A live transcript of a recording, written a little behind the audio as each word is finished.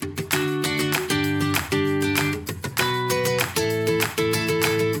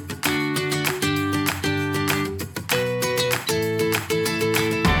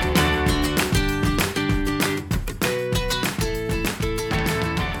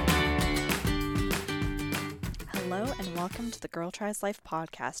welcome to the Girl Tries Life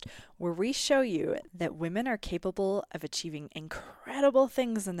podcast, where we show you that women are capable of achieving incredible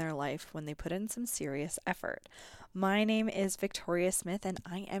things in their life when they put in some serious effort. My name is Victoria Smith, and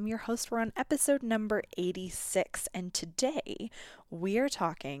I am your host. We're on episode number 86, and today we are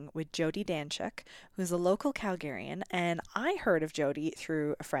talking with Jodi Danchuk, who's a local Calgarian, and I heard of Jodi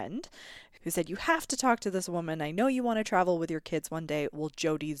through a friend who said, "You have to talk to this woman. I know you want to travel with your kids one day." Well,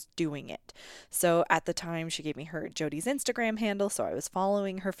 Jodi's doing it. So at the time, she gave me Jodi's Instagram handle, so I was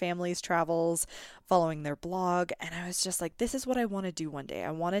following her family's travels, following their blog, and I was just like, this is what I want to do one day.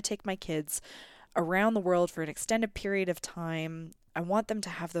 I want to take my kids around the world for an extended period of time. I want them to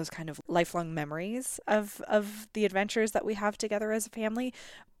have those kind of lifelong memories of the adventures that we have together as a family.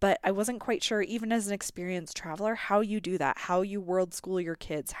 But I wasn't quite sure, even as an experienced traveler, how you do that, how you world school your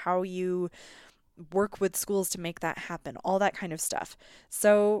kids, how you work with schools to make that happen, all that kind of stuff.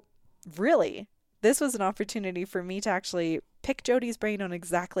 So really, this was an opportunity for me to actually pick Jodi's brain on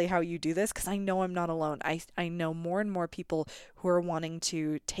exactly how you do this, because I know I'm not alone. I know more and more people who are wanting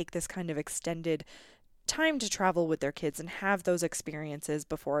to take this kind of extended time to travel with their kids and have those experiences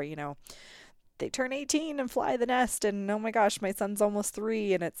before, they turn 18 and fly the nest, and oh my gosh, my son's almost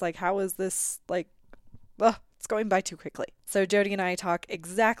 3, and it's like, how is this, it's going by too quickly. So Jodi and I talk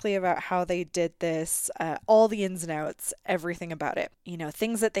exactly about how they did this, all the ins and outs, everything about it.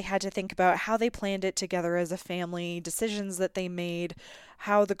 Things that they had to think about, how they planned it together as a family, decisions that they made,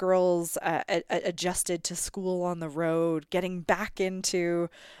 how the girls adjusted to school on the road, getting back into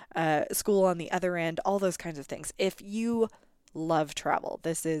school on the other end, all those kinds of things. If you love travel,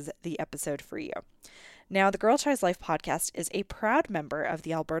 this is the episode for you. Now, the Girl Tries Life podcast is a proud member of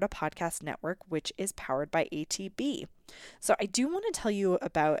the Alberta Podcast Network, which is powered by ATB. So I do want to tell you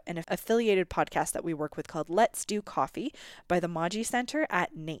about an affiliated podcast that we work with called Let's Do Coffee by the Maji Center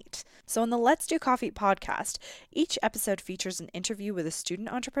at NAIT. So on the Let's Do Coffee podcast, each episode features an interview with a student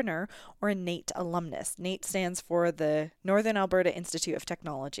entrepreneur or a NAIT alumnus. NAIT stands for the Northern Alberta Institute of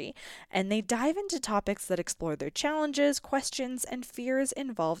Technology, and they dive into topics that explore their challenges, questions, and fears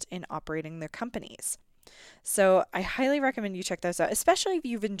involved in operating their companies. So I highly recommend you check those out, especially if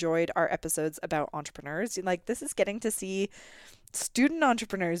you've enjoyed our episodes about entrepreneurs. This is getting to see student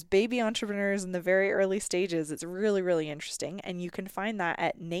entrepreneurs, baby entrepreneurs in the very early stages. It's really, really interesting. And you can find that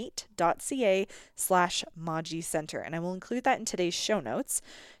at nait.ca/Maji Center. And I will include that in today's show notes.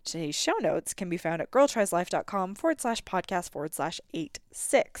 Today's show notes can be found at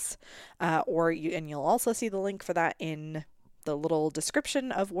girltrieslife.com/podcast/86. And you'll also see the link for that in the little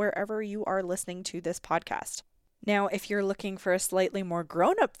description of wherever you are listening to this podcast. Now, if you're looking for a slightly more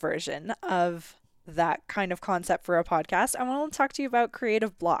grown-up version of that kind of concept for a podcast, I want to talk to you about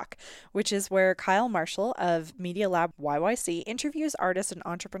Creative Block, which is where Kyle Marshall of Media Lab YYC interviews artists and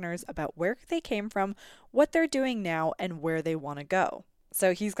entrepreneurs about where they came from, what they're doing now, and where they want to go.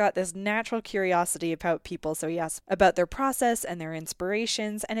 So he's got this natural curiosity about people. So he asks about their process and their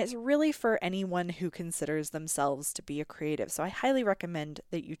inspirations, and it's really for anyone who considers themselves to be a creative. So I highly recommend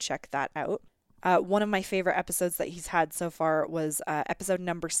that you check that out. One of my favorite episodes that he's had so far was episode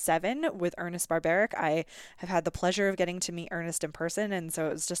number 7 with Ernest Barbaric. I have had the pleasure of getting to meet Ernest in person, and so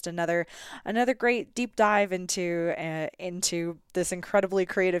it was just another great deep dive into this incredibly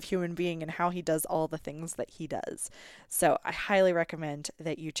creative human being and how he does all the things that he does. So I highly recommend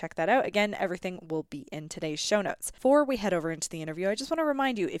that you check that out. Again, everything will be in today's show notes. Before we head over into the interview, I just want to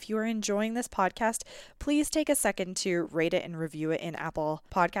remind you, if you are enjoying this podcast, please take a second to rate it and review it in Apple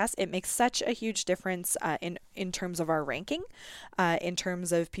Podcasts. It makes such a huge difference in terms of our ranking, in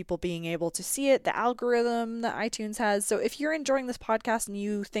terms of people being able to see it, the algorithm that iTunes has. So if you're enjoying this podcast and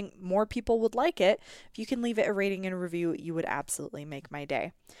you think more people would like it, if you can leave it a rating and a review, you would absolutely make my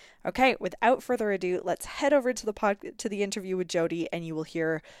day. Okay, without further ado, let's head over to the interview with Jodi, and you will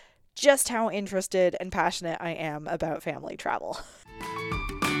hear just how interested and passionate I am about family travel.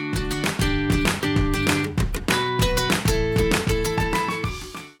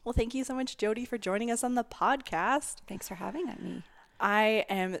 Well, thank you so much, Jodi, for joining us on the podcast. Thanks for having me. I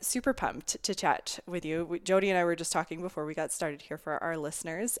am super pumped to chat with you. Jodi and I were just talking before we got started here for our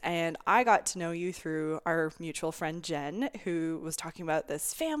listeners, and I got to know you through our mutual friend Jen, who was talking about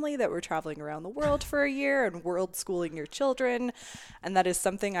this family that were traveling around the world for a year and world schooling your children, and that is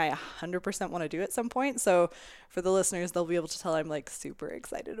something I 100% want to do at some point. So for the listeners, they'll be able to tell I'm super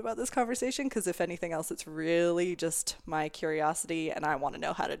excited about this conversation, because if anything else, it's really just my curiosity, and I want to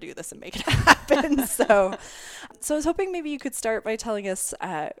know how to do this and make it happen. So I was hoping maybe you could start by telling us,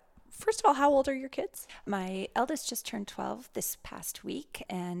 first of all, how old are your kids? My eldest just turned 12 this past week,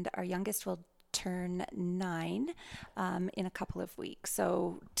 and our youngest will turn 9 in a couple of weeks.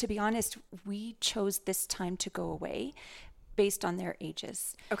 So to be honest, we chose this time to go away based on their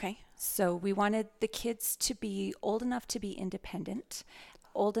ages. Okay. So we wanted the kids to be old enough to be independent,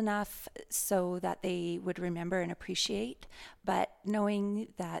 old enough so that they would remember and appreciate, but knowing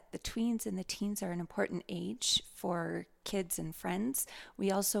that the tweens and the teens are an important age for kids and friends,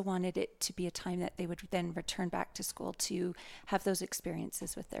 we also wanted it to be a time that they would then return back to school to have those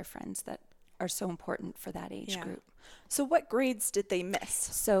experiences with their friends that are so important for that age group. So what grades did they miss?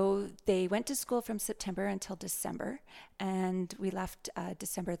 So they went to school from September until December, and we left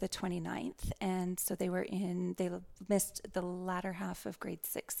December the 29th. And so they missed the latter half of grade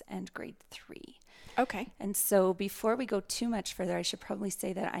 6 and grade 3. Okay. And so before we go too much further, I should probably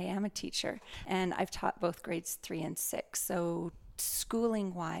say that I am a teacher, and I've taught both grades 3 and 6. So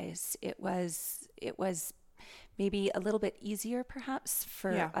schooling wise, it was maybe a little bit easier perhaps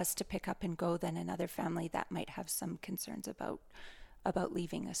for us to pick up and go than another family that might have some concerns about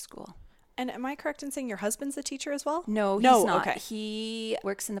leaving a school. And am I correct in saying your husband's a teacher as well? No, he's not. Okay. He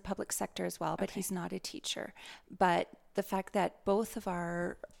works in the public sector as well, but he's not a teacher. But the fact that both of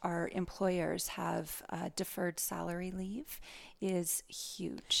our employers have deferred salary leave is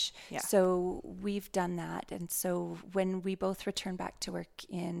huge. Yeah. So we've done that. And so when we both return back to work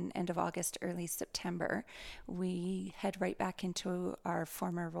in end of August, early September, we head right back into our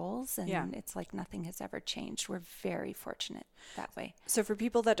former roles, and it's like nothing has ever changed. We're very fortunate that way. So for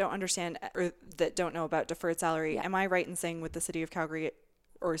people that don't understand or that don't know about deferred salary, am I right in saying with the City of Calgary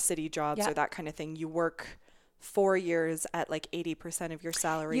or city jobs or that kind of thing, you work 4 years at like 80% of your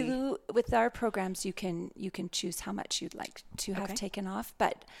salary? With our programs, you can choose how much you'd like to have taken off,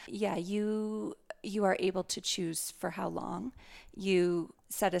 but you are able to choose for how long. You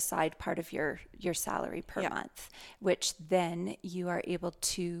set aside part of your salary per month, which then you are able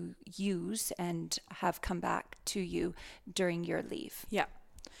to use and have come back to you during your leave. Yeah.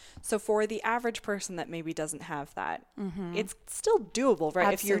 So for the average person that maybe doesn't have that, it's still doable,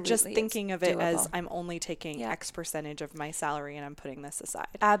 right? Absolutely, if you're just thinking of it doable. as I'm only taking X percentage of my salary and I'm putting this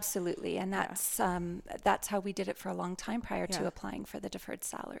aside. Absolutely. And that's how we did it for a long time prior to applying for the deferred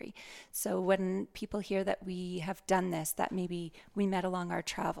salary. So when people hear that we have done this, that maybe we met along our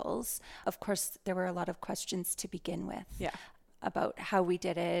travels, of course, there were a lot of questions to begin with. Yeah. About how we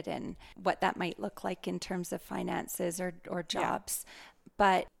did it and what that might look like in terms of finances or jobs.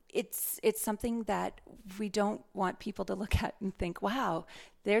 But it's something that we don't want people to look at and think, wow,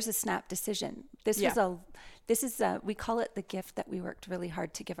 there's a snap decision. This is we call it the gift that we worked really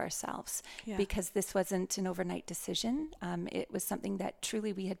hard to give ourselves, because this wasn't an overnight decision. It was something that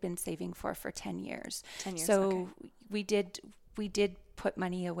truly we had been saving for 10 years. 10 years. So we did put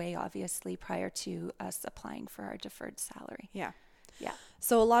money away, obviously, prior to us applying for our deferred salary. Yeah. Yeah.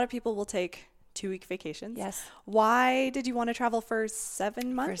 So a lot of people will take 2-week vacations. Yes. Why did you want to travel for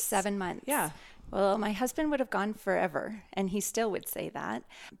 7 months? For 7 months. Yeah. Well, my husband would have gone forever, and he still would say that,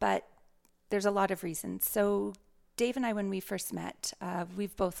 but there's a lot of reasons. So Dave and I, when we first met,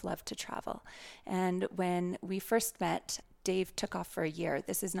 we've both loved to travel. And when we first met, Dave took off for a year.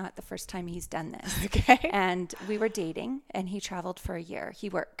 This is not the first time he's done this. Okay. And we were dating, and he traveled for a year. He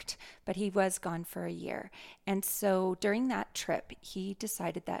worked, but he was gone for a year. And so during that trip, he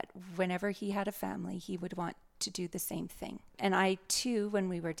decided that whenever he had a family, he would want to do the same thing. And I too, when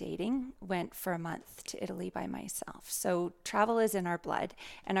we were dating, went for a month to Italy by myself. So travel is in our blood,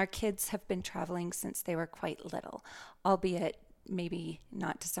 and our kids have been traveling since they were quite little, albeit maybe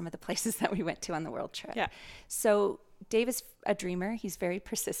not to some of the places that we went to on the world trip. Yeah. So Dave is a dreamer. He's very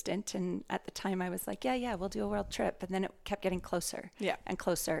persistent. And at the time I was like, yeah, we'll do a world trip. And then it kept getting closer and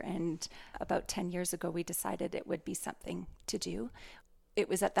closer. And about 10 years ago, we decided it would be something to do. It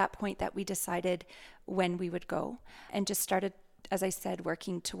was at that point that we decided when we would go and just started, as I said,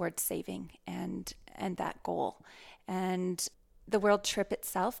 working towards saving and that goal. And the world trip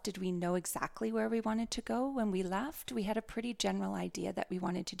itself, did we know exactly where we wanted to go when we left? We had a pretty general idea that we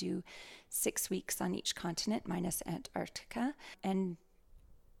wanted to do 6 weeks on each continent minus Antarctica. And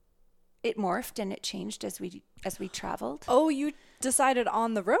it morphed and it changed as we traveled. Oh, you decided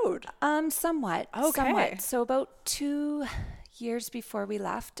on the road? Somewhat. Okay. Somewhat. So about 2 years before we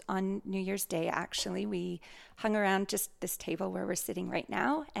left, on New Year's Day, actually, we hung around just this table where we're sitting right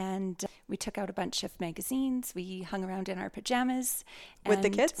now, and we took out a bunch of magazines. We hung around in our pajamas. With the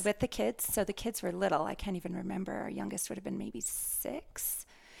kids? With the kids. So the kids were little. I can't even remember. Our youngest would have been maybe 6.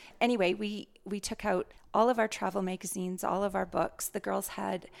 Anyway, we took out all of our travel magazines, all of our books. The girls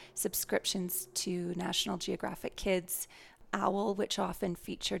had subscriptions to National Geographic Kids, OWL, which often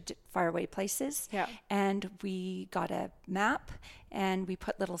featured faraway places. Yeah. And we got a map and we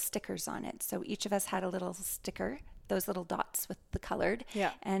put little stickers on it. So each of us had a little sticker, those little dots with the colored.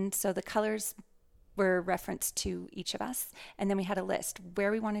 Yeah. And so the colors were referenced to each of us. And then we had a list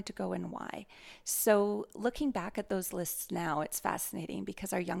where we wanted to go and why. So looking back at those lists now, it's fascinating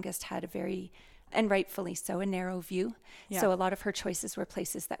because our youngest had a very, and rightfully so, a narrow view. Yeah. So a lot of her choices were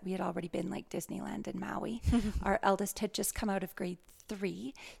places that we had already been, like Disneyland and Maui. Our eldest had just come out of grade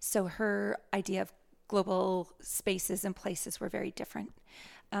 3. So her idea of global spaces and places were very different.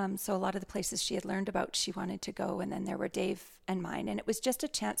 So a lot of the places she had learned about, she wanted to go. And then there were Dave and mine. And it was just a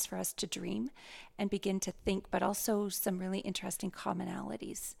chance for us to dream and begin to think, but also some really interesting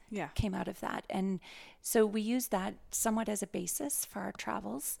commonalities came out of that. And so we used that somewhat as a basis for our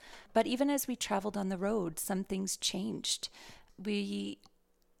travels. But even as we traveled on the road, some things changed. We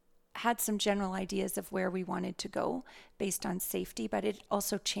had some general ideas of where we wanted to go based on safety, but it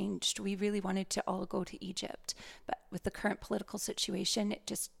also changed. We really wanted to all go to Egypt, but with the current political situation,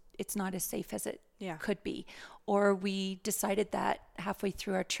 it's not as safe as it could be. Or we decided that halfway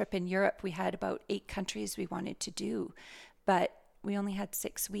through our trip in Europe, we had about 8 countries we wanted to do, but we only had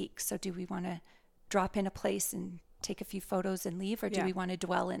 6 weeks. So do we want to drop in a place and take a few photos and leave, or do we want to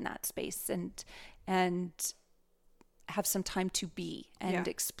dwell in that space and have some time to be and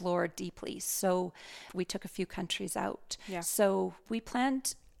explore deeply? So we took a few countries out. So we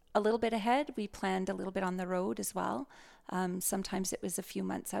planned a little bit ahead. We planned a little bit on the road as well. Sometimes it was a few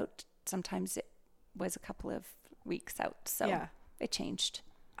months out. Sometimes it was a couple of weeks out. So it changed.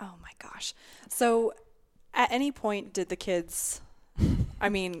 Oh my gosh. So at any point did the kids, I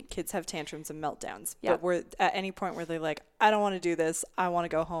mean, kids have tantrums and meltdowns, but were at any point were they like, I don't want to do this, I want to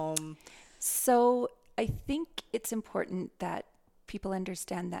go home? So I think it's important that people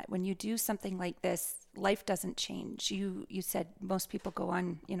understand that when you do something like this, life doesn't change. You said most people go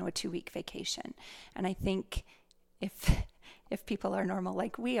on, a 2-week vacation. And I think if people are normal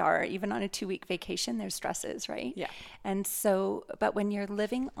like we are, even on a 2-week vacation, there's stresses, right? Yeah. And so, but when you're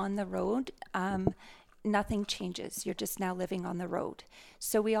living on the road, nothing changes. You're just now living on the road.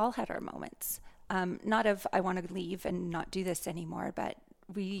 So we all had our moments. Not of, I want to leave and not do this anymore, but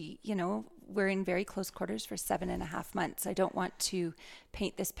we're in very close quarters for 7.5 months. I don't want to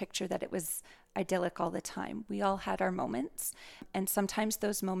paint this picture that it was idyllic all the time. We all had our moments, and sometimes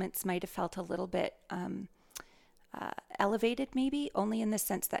those moments might have felt a little bit elevated, maybe only in the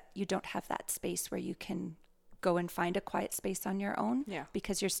sense that you don't have that space where you can go and find a quiet space on your own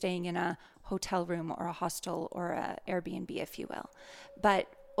because you're staying in a hotel room or a hostel or a Airbnb, if you will. But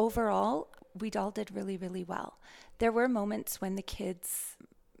overall, we all did really, really well. There were moments when the kids,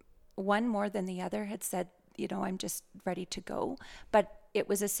 one more than the other, had said, I'm just ready to go. But it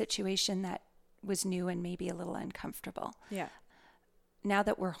was a situation that was new and maybe a little uncomfortable. Yeah. Now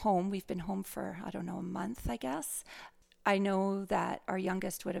that we're home, we've been home for, a month, I guess. I know that our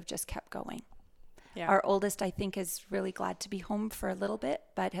youngest would have just kept going. Yeah. Our oldest, I think, is really glad to be home for a little bit,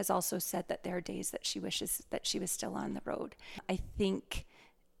 but has also said that there are days that she wishes that she was still on the road. I think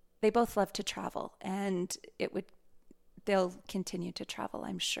they both love to travel, and they'll continue to travel,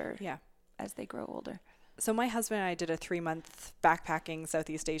 I'm sure, as they grow older. So my husband and I did a 3-month backpacking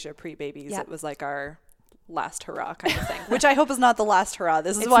Southeast Asia pre-babies. It was like our last hurrah kind of thing, which I hope is not the last hurrah.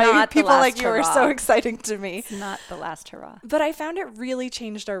 This is why people like you are so exciting to me. It's not the last hurrah. But I found it really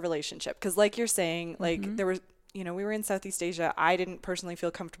changed our relationship because like you're saying, like there was, we were in Southeast Asia. I didn't personally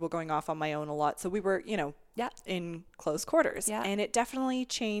feel comfortable going off on my own a lot. So we were, in close quarters. Yeah. And it definitely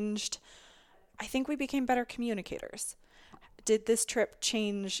changed. I think we became better communicators. Did this trip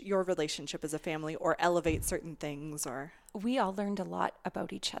change your relationship as a family or elevate certain things? Or we all learned a lot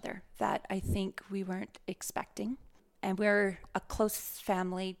about each other that I think we weren't expecting. And we're a close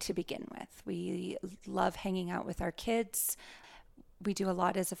family to begin with. We love hanging out with our kids. We do a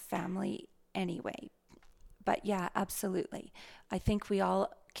lot as a family anyway. But yeah, absolutely. I think we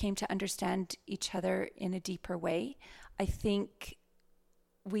all came to understand each other in a deeper way. I think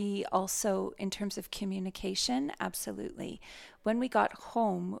we also, in terms of communication, absolutely. When we got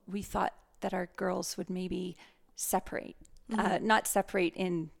home, we thought that our girls would maybe separate. Not separate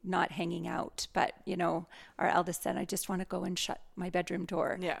in not hanging out, but, our eldest said, I just want to go and shut my bedroom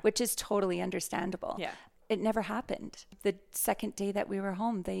door, which is totally understandable. Yeah. It never happened. The second day that we were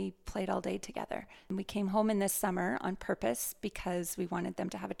home, they played all day together. And we came home in this summer on purpose because we wanted them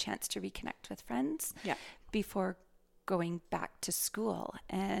to have a chance to reconnect with friends before going back to school.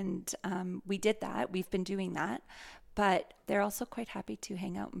 And we did that. We've been doing that. But they're also quite happy to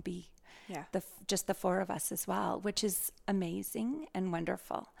hang out and be just the 4 of us as well, which is amazing and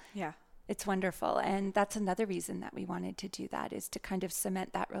wonderful. Yeah. It's wonderful. And that's another reason that we wanted to do that, is to kind of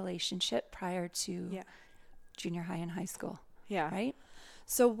cement that relationship prior to junior high and high school. Yeah. Right?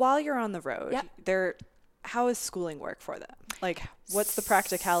 So while you're on the road, how is schooling work for them? Like, what's the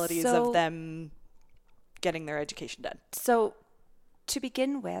practicalities of them getting their education done? So to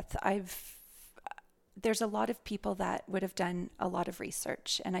begin with, there's a lot of people that would have done a lot of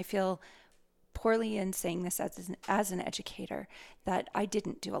research, and I feel poorly in saying this as an educator that I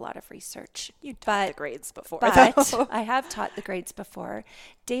didn't do a lot of research. You taught the grades before. But I have taught the grades before.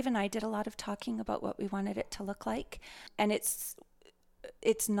 Dave and I did a lot of talking about what we wanted it to look like, and it's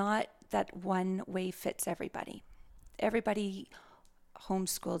not that one way fits everybody. Everybody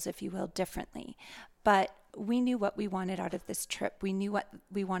homeschools, if you will, differently. But we knew what we wanted out of this trip. We knew what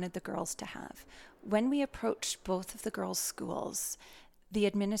we wanted the girls to have. When we approached both of the girls' schools, the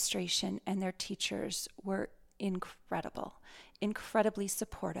administration and their teachers were incredible, incredibly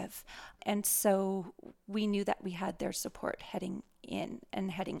supportive. And so we knew that we had their support heading in and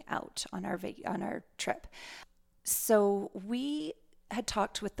heading out on our trip. So we had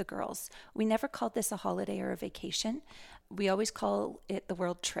talked with the girls. We never called this a holiday or a vacation. We always call it the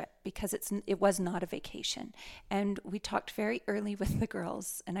world trip because it was not a vacation. And we talked very early with the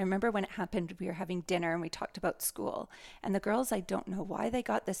girls. And I remember when it happened, we were having dinner and we talked about school. And the girls, I don't know why they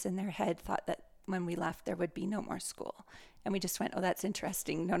got this in their head, thought that when we left, there would be no more school. And we just went, oh, that's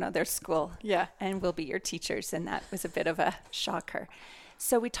interesting. No, there's school. Yeah. And we'll be your teachers. And that was a bit of a shocker.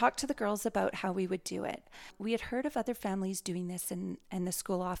 So we talked to the girls about how we would do it. We had heard of other families doing this, and the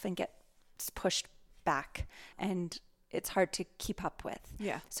school often gets pushed back, and it's hard to keep up with.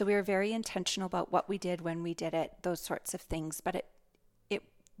 Yeah. So we were very intentional about what we did, when we did it, those sorts of things. But it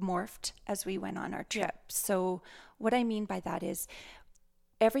morphed as we went on our trip. Yeah. So what I mean by that is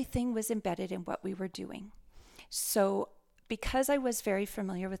everything was embedded in what we were doing. So because I was very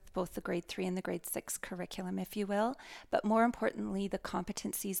familiar with both the grade 3 and the grade 6 curriculum, if you will, but more importantly, the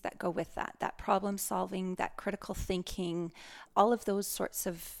competencies that go with that problem solving, that critical thinking, all of those sorts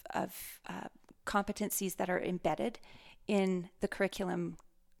of competencies that are embedded in the curriculum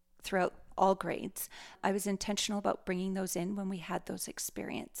throughout all grades, I was intentional about bringing those in when we had those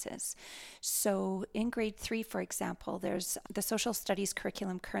experiences. So in grade 3, for example, there's the social studies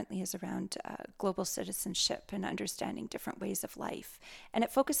curriculum currently is around global citizenship and understanding different ways of life. And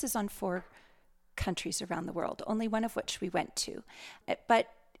it focuses on 4 countries around the world, only one of which we went to. But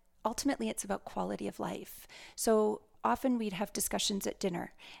ultimately, it's about quality of life. So often we'd have discussions at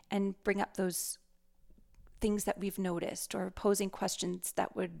dinner and bring up those things that we've noticed or posing questions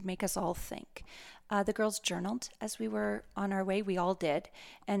that would make us all think. The girls journaled as we were on our way. We all did.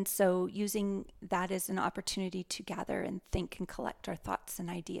 And so using that as an opportunity to gather and think and collect our thoughts and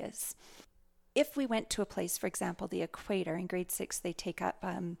ideas. If we went to a place, for example, the equator, in grade 6, they take up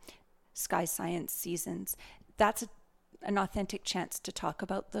sky science seasons. That's an authentic chance to talk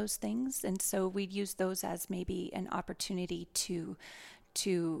about those things. And so we'd use those as maybe an opportunity to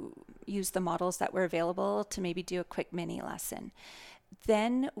use the models that were available to maybe do a quick mini lesson.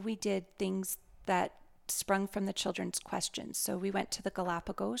 Then we did things that sprung from the children's questions. So we went to the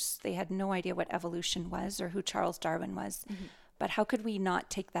Galapagos. They had no idea what evolution was or who Charles Darwin was. Mm-hmm. But how could we not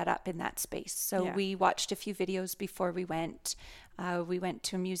take that up in that space? So we watched a few videos before we went. We went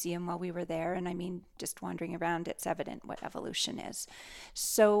to a museum while we were there. And I mean, just wandering around, it's evident what evolution is.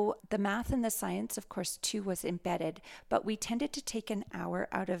 So the math and the science, of course, too, was embedded. But we tended to take an hour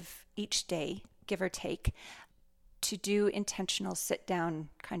out of each day, give or take, to do intentional sit-down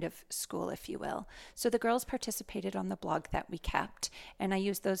kind of school, if you will. So the girls participated on the blog that we kept. And I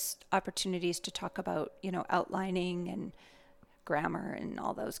used those opportunities to talk about, outlining and grammar and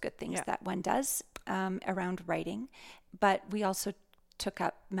all those good things that one does around writing. But we also took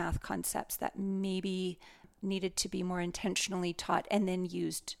up math concepts that maybe needed to be more intentionally taught and then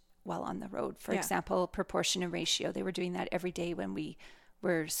used while on the road. For example, proportion and ratio. They were doing that every day when we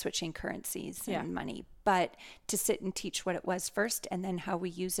were switching currencies and money. But to sit and teach what it was first and then how we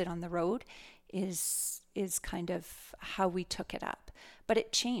use it on the road is kind of how we took it up. But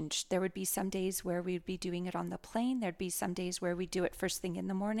it changed. There would be some days where we'd be doing it on the plane. There'd be some days where we'd do it first thing in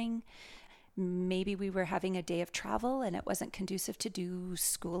the morning. Maybe we were having a day of travel and it wasn't conducive to do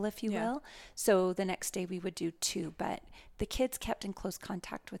school, if you will. So the next day we would do 2. But the kids kept in close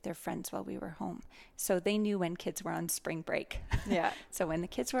contact with their friends while we were home. So they knew when kids were on spring break. Yeah. So when the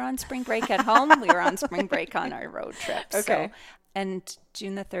kids were on spring break at home, we were on spring break on our road trips. Okay. So, and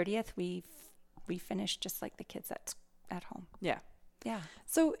June the 30th, we finished just like the kids at home. Yeah. Yeah.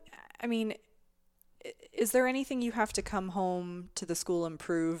 So, I mean, is there anything you have to come home to the school and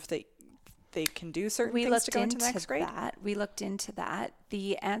prove that they can do certain things to go into the next grade? We looked into that.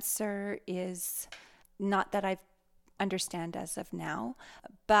 The answer is not that I understand as of now,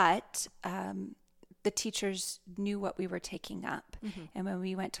 but the teachers knew what we were taking up. Mm-hmm. And when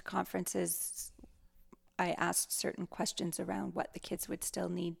we went to conferences, I asked certain questions around what the kids would still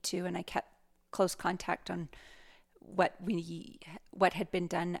need to, and I kept close contact on what had been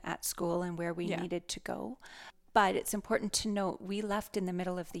done at school and where we needed to go. But it's important to note, we left in the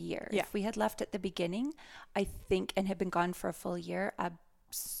middle of the year. Yeah. If we had left at the beginning, I think, and had been gone for a full year,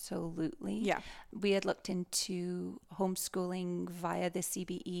 absolutely. Yeah. We had looked into homeschooling via the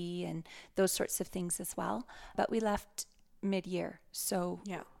CBE and those sorts of things as well. But we left mid-year. So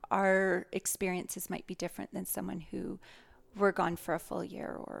our experiences might be different than someone who were gone for a full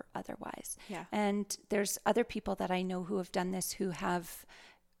year or otherwise. Yeah. And there's other people that I know who have done this, who have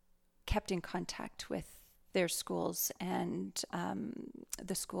kept in contact with their schools and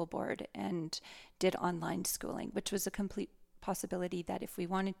the school board and did online schooling, which was a complete possibility that if we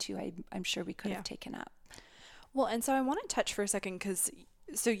wanted to, I'm sure we could have taken up. Well, and so I want to touch for a second, because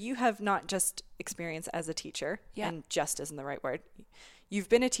so you have not just experience as a teacher, and just isn't the right word. You've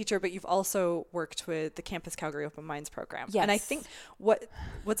been a teacher, but you've also worked with the Campus Calgary Open Minds program. Yes. And I think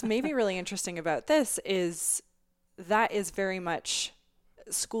what's maybe really interesting about this is that is very much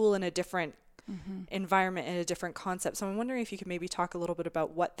school in a different environment and a different concept. So I'm wondering if you could maybe talk a little bit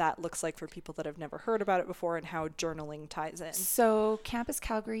about what that looks like for people that have never heard about it before and how journaling ties in. So Campus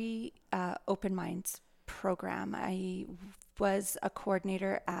Calgary Open Minds program, I was a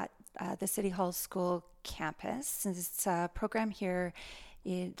coordinator at the City Hall School campus. It's a program here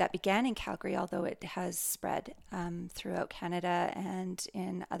that began in Calgary, although it has spread throughout Canada and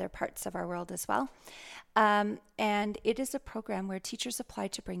in other parts of our world as well. And it is a program where teachers apply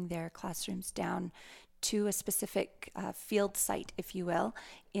to bring their classrooms down to a specific field site, if you will,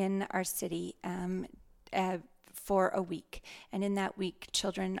 in our city for a week. And in that week,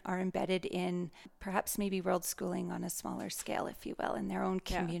 children are embedded in perhaps maybe world schooling on a smaller scale, if you will, in their own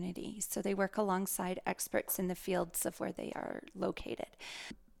community. Yeah. So they work alongside experts in the fields of where they are located,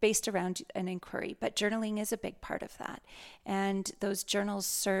 based around an inquiry. But journaling is a big part of that. And those journals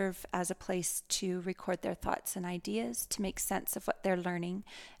serve as a place to record their thoughts and ideas, to make sense of what they're learning,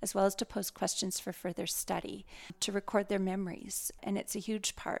 as well as to pose questions for further study, to record their memories. And it's a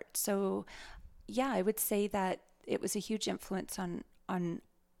huge part. So I would say that it was a huge influence on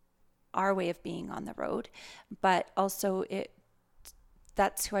our way of being on the road, but also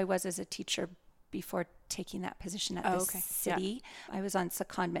that's who I was as a teacher before taking that position at the city. Yeah. I was on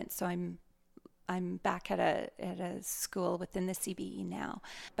secondment, so I'm back at a school within the CBE now,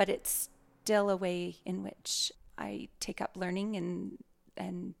 but it's still a way in which I take up learning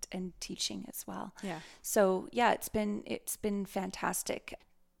and teaching as well. Yeah. So it's been fantastic.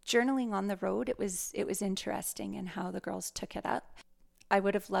 Journaling on the road, it was interesting in how the girls took it up. I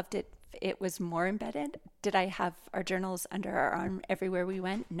would have loved it if it was more embedded. Did I have our journals under our arm everywhere we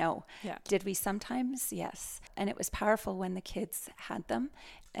went? No. Yeah. Did we sometimes? Yes. And it was powerful when the kids had them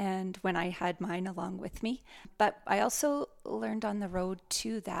and when I had mine along with me. But I also learned on the road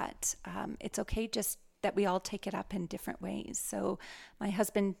too that it's okay just that we all take it up in different ways. So my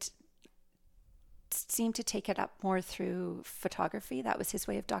husband seemed to take it up more through photography. That was his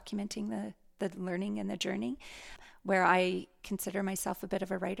way of documenting the learning and the journey, where I consider myself a bit of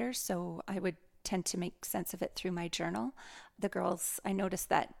a writer, so I would tend to make sense of it through my journal. The girls, I noticed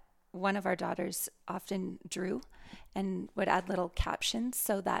that one of our daughters often drew and would add little captions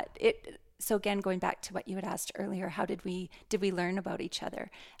so again, going back to what you had asked earlier, did we learn about each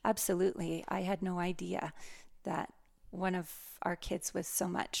other? Absolutely. I had no idea that one of our kids was so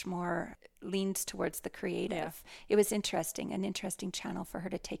much more leans towards the creative. Yeah. It was an interesting channel for her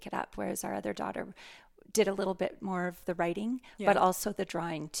to take it up, whereas our other daughter did a little bit more of the writing, but also the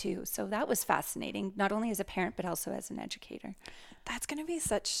drawing too. So that was fascinating, not only as a parent, but also as an educator. That's going to be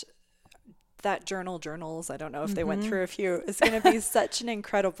that journals, I don't know if they went through a few, is going to be such an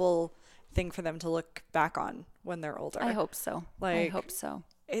incredible thing for them to look back on when they're older. I hope so. I hope so.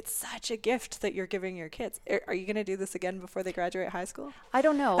 It's such a gift that you're giving your kids. Are you going to do this again before they graduate high school? I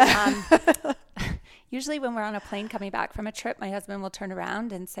don't know. Usually when we're on a plane coming back from a trip, my husband will turn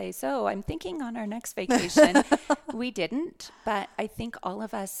around and say, so I'm thinking on our next vacation. We didn't, but I think all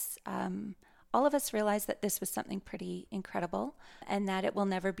of us realized that this was something pretty incredible and that it will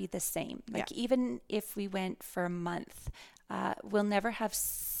never be the same. Even if we went for a month, we'll never have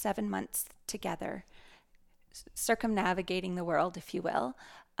 7 months together circumnavigating the world, if you will,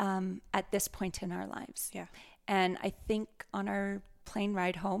 at this point in our lives. Yeah. And I think on our plane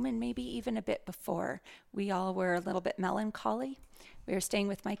ride home, and maybe even a bit before, we all were a little bit melancholy. We were staying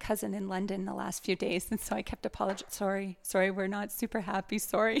with my cousin in London the last few days, and so I kept apologizing. Sorry, we're not super happy.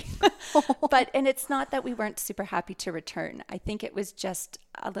 Sorry. And it's not that we weren't super happy to return. I think it was just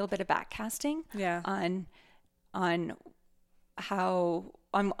a little bit of backcasting on how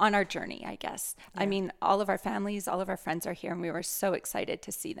on our journey, I guess. Yeah. I mean, all of our families, all of our friends are here, and we were so excited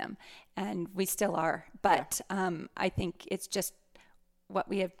to see them, and we still are. But I think it's just what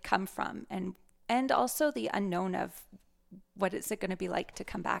we have come from, and also the unknown of what is it going to be like to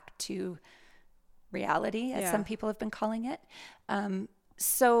come back to reality, as some people have been calling it. Are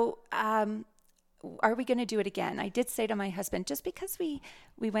we going to do it again? I did say to my husband, just because we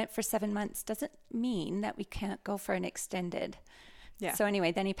went for 7 months doesn't mean that we can't go for an extended. Yeah. So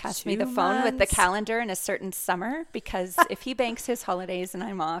anyway, then he passed me the phone with the calendar in a certain summer, because if he banks his holidays and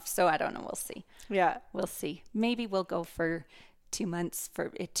I'm off, so I don't know, we'll see. Yeah. We'll see. Maybe we'll go for 2 months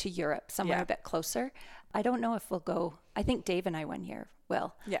for it to Europe, somewhere a bit closer. I don't know if we'll go. I think Dave and I one year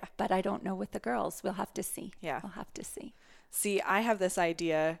will. Yeah. But I don't know with the girls. We'll have to see. Yeah. We'll have to see. See, I have this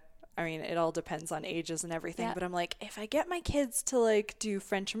idea. I mean, it all depends on ages and everything, but I'm like, if I get my kids to like do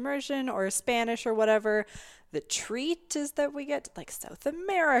French immersion or Spanish or whatever, the treat is that we get to like South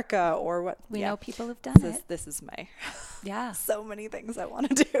America or what. We know people who've done it. This is my, so many things I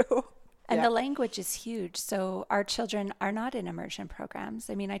want to do. And the language is huge. So our children are not in immersion programs.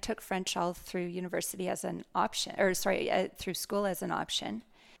 I mean, I took French all through university as an option, through school as an option,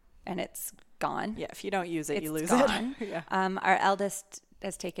 and it's gone. Yeah, if you don't use it, you lose gone. it. Our eldest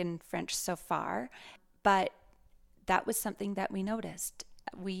has taken French so far, but that was something that we noticed.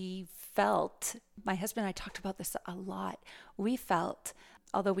 We felt, my husband and I talked about this a lot. We felt,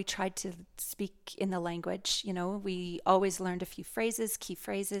 although we tried to speak in the language, we always learned a few phrases, key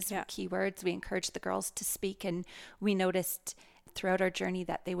phrases, key words. We encouraged the girls to speak, and we noticed throughout our journey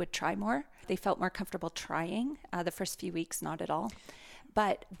that they would try more. They felt more comfortable trying. The first few weeks, not at all.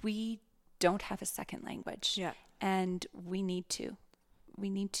 But we don't have a second language. Yeah. And we need to.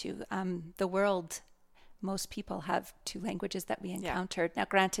 The world, most people have 2 languages that we encountered. Now,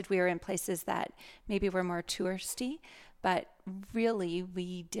 granted, we were in places that maybe were more touristy, but really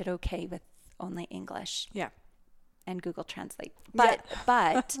we did okay with only English. Yeah. And Google Translate.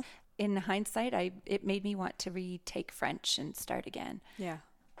 But in hindsight, it made me want to retake French and start again. Yeah.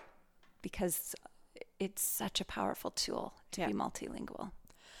 Because it's such a powerful tool to be multilingual.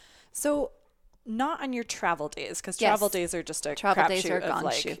 So, not on your travel days, because travel days are just a crapshoot of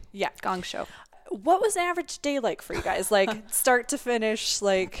like, gong show. What was an average day like for you guys? Like start to finish,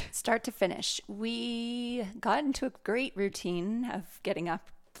 Start to finish. We got into a great routine of getting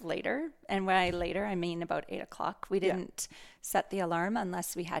up later. And when I mean about 8:00. We didn't set the alarm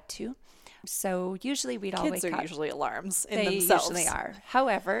unless we had to. So usually we'd all wake up. Kids are usually alarms in themselves. They usually are.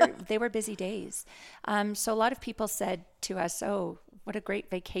 However, they were busy days. So a lot of people said to us, oh, what a great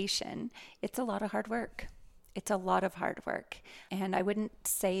vacation. It's a lot of hard work. And I wouldn't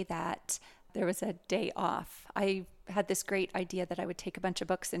say that there was a day off. I had this great idea that I would take a bunch of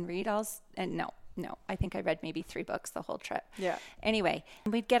books and read no, I think I read maybe 3 books the whole trip. Yeah. Anyway,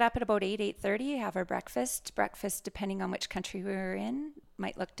 we'd get up at about 8:30, have our breakfast. Breakfast, depending on which country we were in,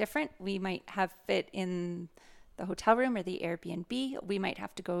 might look different. We might have it in the hotel room or the Airbnb. We might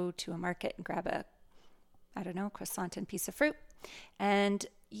have to go to a market and grab a croissant and piece of fruit. And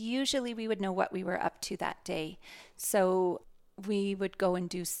usually we would know what we were up to that day. So we would go and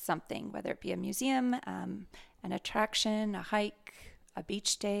do something, whether it be a museum, an attraction, a hike, a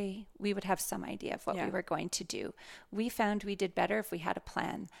beach day. We would have some idea of what we were going to do. We found we did better if we had a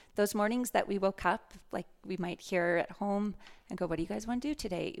plan. Those mornings that we woke up, like we might hear at home and go, what do you guys want to do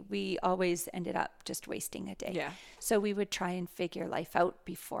today? We always ended up just wasting a day. Yeah. So we would try and figure life out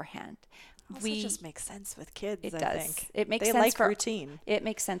beforehand. It just makes sense with kids, I think. It makes sense. They like routine. It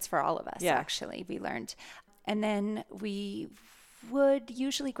makes sense for all of us, actually, we learned. And then we would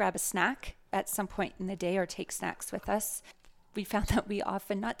usually grab a snack at some point in the day or take snacks with us. We found that we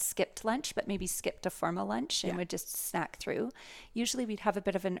often not skipped lunch, but maybe skipped a formal lunch and would just snack through. Usually we'd have a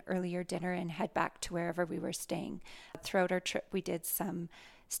bit of an earlier dinner and head back to wherever we were staying. Throughout our trip, we did some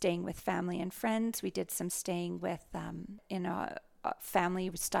staying with family and friends. We did some staying with in a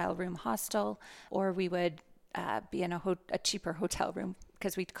family-style room hostel, or we would be in a cheaper hotel room,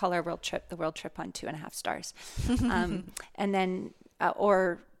 because we'd call our world trip the world trip on 2.5 stars. And then,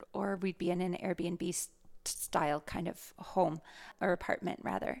 or we'd be in an Airbnb style kind of home or apartment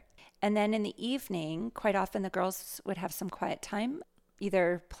rather. And then in the evening, quite often the girls would have some quiet time,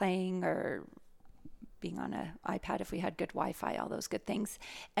 either playing or being on an iPad if we had good Wi-Fi, all those good things.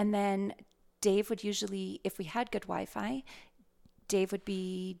 And then Dave would usually, if we had good Wi-Fi, Dave would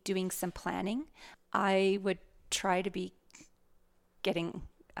be doing some planning. I would try to be getting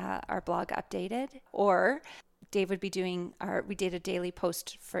our blog updated, or Dave would be doing we did a daily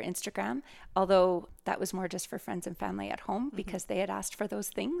post for Instagram, although that was more just for friends and family at home because they had asked for those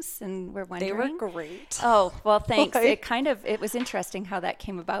things and were wondering. They were great. Oh, well, thanks. It was interesting how that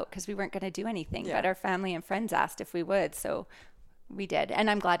came about because we weren't going to do anything, but our family and friends asked if we would. So we did. And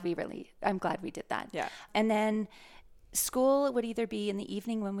I'm glad we did that. Yeah. And then school would either be in the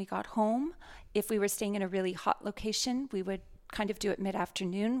evening when we got home. If we were staying in a really hot location, we would kind of do it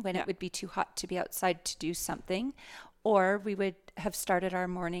mid-afternoon when it would be too hot to be outside to do something, or we would have started our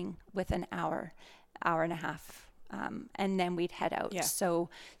morning with an hour and a half, and then we'd head out. So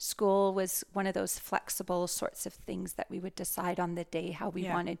school was one of those flexible sorts of things that we would decide on the day how we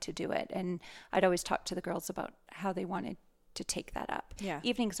wanted to do it, and I'd always talk to the girls about how they wanted to take that up.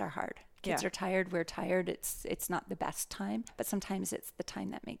 Evenings are hard. Kids are tired, we're tired. It's not the best time, but sometimes it's the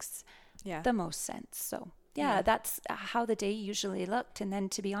time that makes the most sense. So that's how the day usually looked. And then,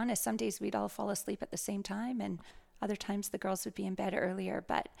 to be honest, some days we'd all fall asleep at the same time, and other times the girls would be in bed earlier.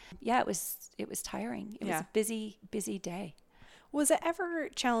 But it was tiring. It was a busy day. Was it ever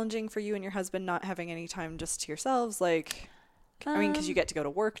challenging for you and your husband not having any time just to yourselves? Like, I mean, because you get to go to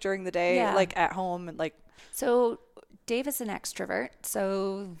work during the day, like at home, and like. So Dave is an extrovert,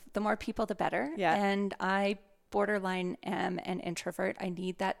 so the more people, the better. Yeah. And I borderline am an introvert. I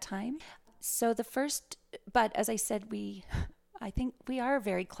need that time. So but as I said, I think we are a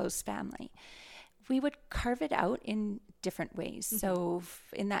very close family. We would carve it out in different ways. Mm-hmm. So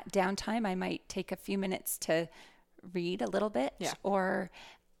in that downtime, I might take a few minutes to read a little bit, or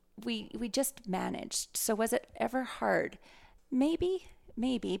we just managed. So was it ever hard? Maybe,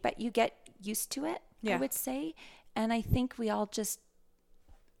 but you get used to it, I would say. And I think we all just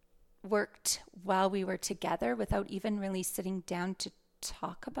worked while we were together without even really sitting down to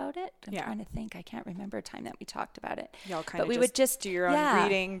talk about it. I'm trying to think. I can't remember a time that we talked about it. Y'all kind of we would just do your own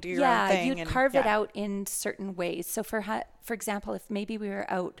reading, do your own thing. You'd carve it out in certain ways. So for example, if maybe we were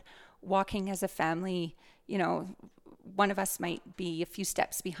out walking as a family, one of us might be a few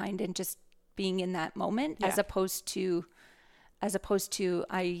steps behind and just being in that moment, as opposed to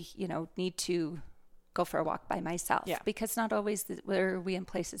I, need to go for a walk by myself, because not always were we in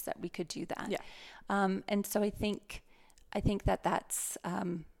places that we could do that. And so I think that's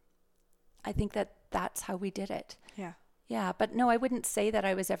how we did it. But no, I wouldn't say that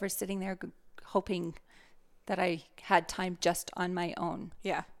I was ever sitting there hoping that I had time just on my own.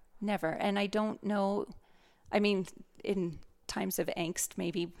 Never. And I don't know, I mean, in times of angst,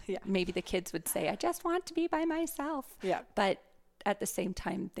 maybe the kids would say, I just want to be by myself. But at the same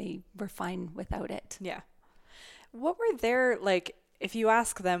time, they were fine without it. What were their, like, if you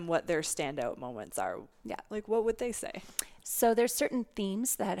ask them what their standout moments are, like, what would they say? So there's certain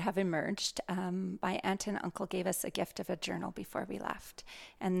themes that have emerged. My aunt and uncle gave us a gift of a journal before we left,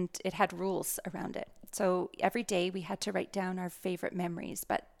 and it had rules around it. So every day we had to write down our favorite memories,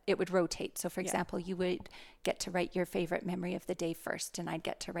 but it would rotate. So for example, you would get to write your favorite memory of the day first, and I'd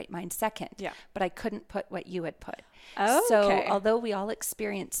get to write mine second. But I couldn't put what you had put. So although we all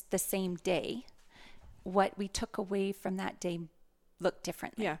experienced the same day, what we took away from that day looked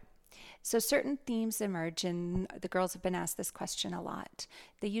differently. So certain themes emerge, and the girls have been asked this question a lot.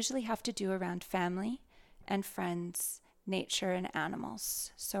 They usually have to do around family and friends, nature, and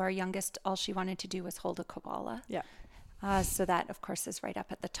animals. So our youngest, all she wanted to do was hold a koala. So that, of course, is right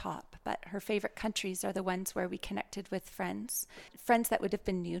up at the top. But her favorite countries are the ones where we connected with friends that would have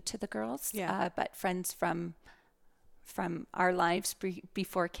been new to the girls, but friends from our lives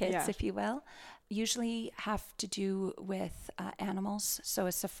before kids, if you will. Usually have to do with animals, so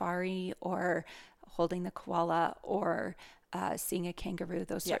a safari or holding the koala or seeing a kangaroo,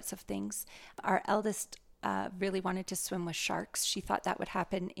 those sorts of things. Our eldest really wanted to swim with sharks. She thought that would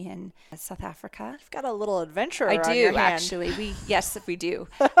happen in South Africa. You've got a little adventurer on your hand. Actually. Yes, we do.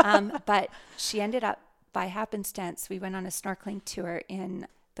 But she ended up, by happenstance, we went on a snorkeling tour in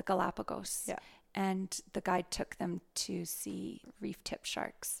the Galapagos. And the guide took them to see reef tip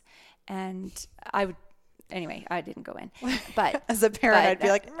sharks. And I didn't go in, but as a parent, I'd be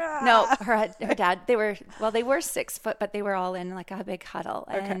like, no, her dad, they were 6 foot, but they were all in like a big huddle.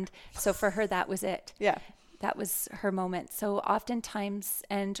 And so for her, that was it. That was her moment. So oftentimes,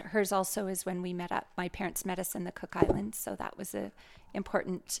 and hers also is when we met up, my parents met us in the Cook Islands. So that was a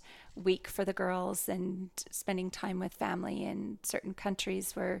important week for the girls, and spending time with family in certain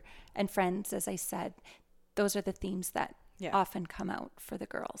countries and friends, as I said, those are the themes that often come out for the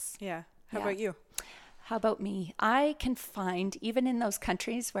girls. How about you? How about me? I can find, even in those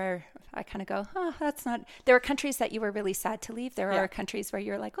countries where I kind of go, oh, that's not, there are countries that you were really sad to leave. There are countries where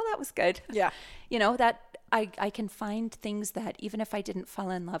you're like, oh, that was good. Yeah. You know, that I can find things that even if I didn't fall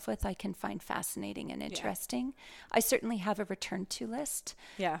in love with, I can find fascinating and interesting. I certainly have a return to list.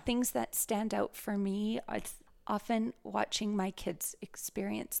 Yeah. Things that stand out for me, it's often watching my kids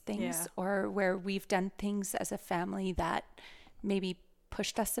experience things or where we've done things as a family that maybe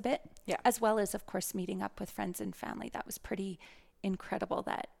pushed us a bit, as well as, of course, meeting up with friends and family. That was pretty incredible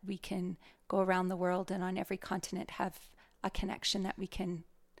that we can go around the world and on every continent have a connection that we can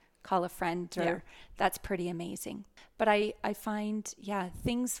call a friend, or that's pretty amazing. But I find,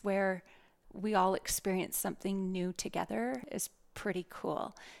 things where we all experience something new together is pretty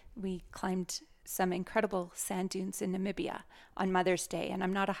cool. We climbed some incredible sand dunes in Namibia on Mother's Day, and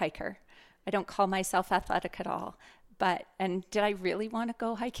I'm not a hiker. I don't call myself athletic at all. And did I really want to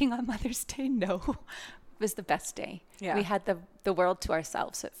go hiking on Mother's Day? No. It was the best day. Yeah. We had the world to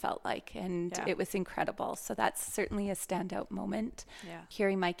ourselves, it felt like, and it was incredible. So that's certainly a standout moment. Yeah.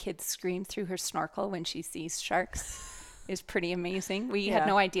 Hearing my kid scream through her snorkel when she sees sharks is pretty amazing. We had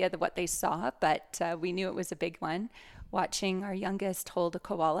no idea what they saw, but we knew it was a big one. Watching our youngest hold a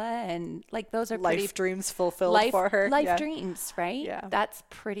koala, and like those are life dreams fulfilled for her. Life dreams, right? Yeah. That's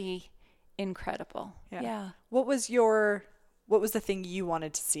pretty incredible. Yeah. What was the thing you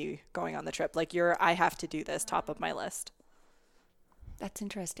wanted to see going on the trip? Like I have to do this, top of my list. That's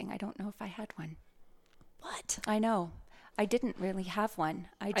interesting. I don't know if I had one. What? I know. I didn't really have one.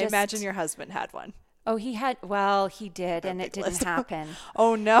 I imagine your husband had one. Oh, he did, and it didn't happen.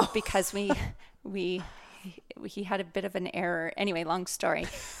 Oh no. Because he had a bit of an error. Anyway, long story.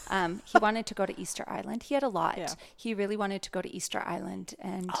 He wanted to go to Easter Island. He had a lot. Yeah. He really wanted to go to Easter Island.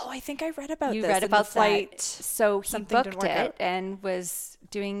 And I think I read about you this. You read about the flight. That. So he booked it and was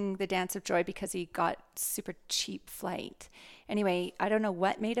doing the Dance of Joy because he got super cheap flight. Anyway, I don't know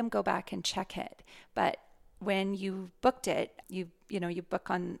what made him go back and check it. But when you booked it, you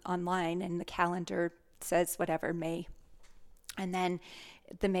book online and the calendar says whatever, May. And then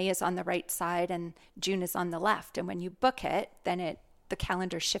the May is on the right side and June is on the left. And when you book it, then the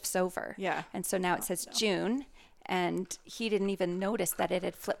calendar shifts over. Yeah. And so now it says June, and he didn't even notice that it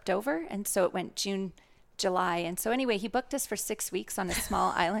had flipped over. And so it went June, July. And so anyway, he booked us for 6 weeks on a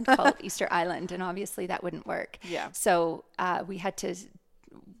small island called Easter Island. And obviously that wouldn't work. Yeah. So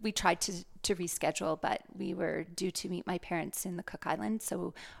we tried to reschedule, but we were due to meet my parents in the Cook Island.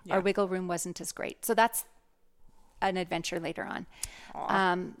 So our wiggle room wasn't as great. So that's an adventure later on.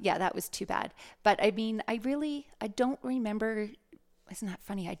 That was too bad. But I mean, I don't remember, isn't that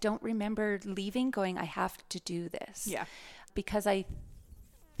funny? I don't remember leaving going, I have to do this. Yeah. Because I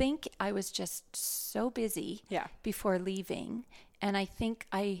think I was just so busy before leaving. And I think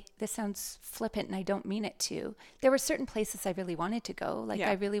this sounds flippant and I don't mean it to. There were certain places I really wanted to go.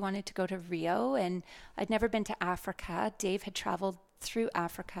 I really wanted to go to Rio, and I'd never been to Africa. Dave had traveled through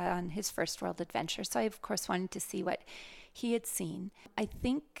Africa on his first world adventure. So I, of course, wanted to see what he had seen. I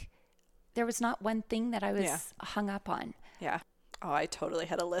think there was not one thing that I was hung up on. Yeah. Oh, I totally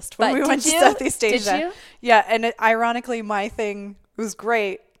had a list when we went to Southeast Asia. Did you? Yeah. And ironically, my thing was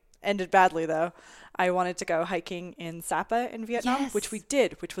great, ended badly though. I wanted to go hiking in Sapa in Vietnam, which we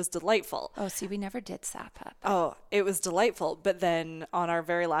did, which was delightful. Oh, see, we never did Sapa. Oh, it was delightful. But then on our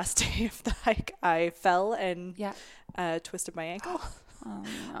very last day of the hike, I fell and twisted my ankle. Oh,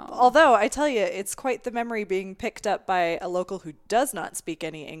 no. Although I tell you, it's quite the memory being picked up by a local who does not speak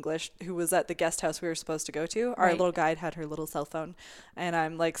any English, who was at the guest house we were supposed to go to. Right. Our little guide had her little cell phone, and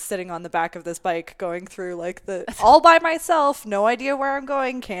I'm like sitting on the back of this bike going through like all by myself, no idea where I'm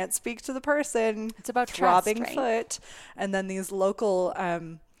going, can't speak to the person. It's about throbbing trust, right? foot. And then these local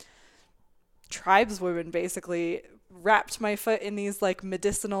tribeswomen basically wrapped my foot in these like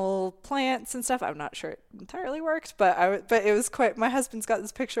medicinal plants and stuff. I'm not sure it entirely worked, but it was quite, my husband's got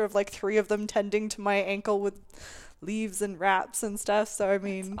this picture of like 3 of them tending to my ankle with leaves and wraps and stuff. So I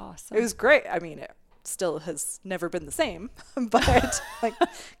mean, awesome. It was great. I mean, it still has never been the same, but like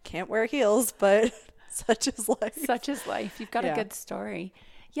can't wear heels, but such is life. Such is life. You've got a good story.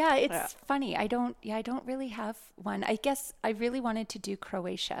 Yeah, it's funny. I don't really have one. I guess I really wanted to do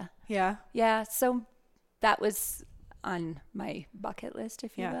Croatia. Yeah. Yeah. So that was on my bucket list,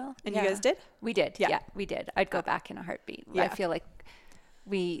 if you will. And you guys did? We did. Yeah, we did. I'd go back in a heartbeat. Yeah. I feel like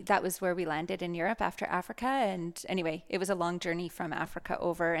that was where we landed in Europe after Africa. And anyway, it was a long journey from Africa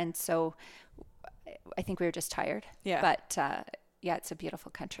over. And so I think we were just tired. Yeah. But it's a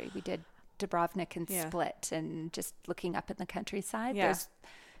beautiful country. We did Dubrovnik and Split, and just looking up in the countryside,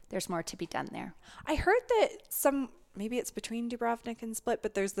 there's more to be done there. I heard that maybe it's between Dubrovnik and Split,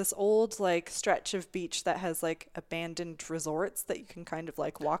 but there's this old like stretch of beach that has like abandoned resorts that you can kind of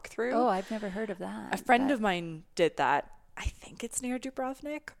like walk through. Oh, I've never heard of that. A friend of mine did that. I think it's near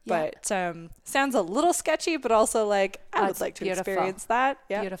Dubrovnik, but sounds a little sketchy, but also like I would like to experience that.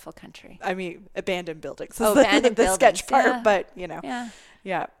 Yeah. Beautiful country. I mean, abandoned buildings. Abandoned the buildings. Sketch part, but you know.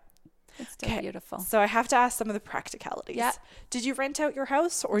 Yeah. It's still beautiful. So I have to ask some of the practicalities. Yeah. Did you rent out your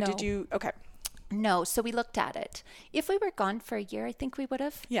house or No. did you? Okay. No, so we looked at it. If we were gone for a year, I think we would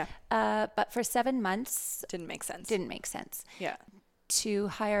have. Yeah. But for 7 months, Didn't make sense. Yeah. To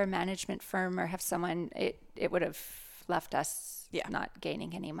hire a management firm or have someone, it would have left us not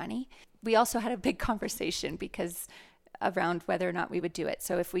gaining any money. We also had a big conversation because around whether or not we would do it.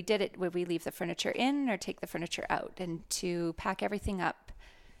 So if we did it, would we leave the furniture in or take the furniture out? And to pack everything up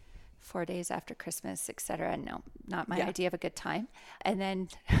 4 days after Christmas, etc. No, not my idea of a good time. And then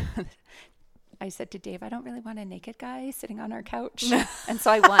I said to Dave, I don't really want a naked guy sitting on our couch. And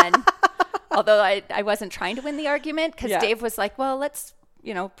so I won. Although I wasn't trying to win the argument because Dave was like, well, let's,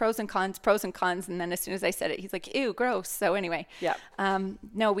 pros and cons. And then as soon as I said it, he's like, ew, gross. So anyway,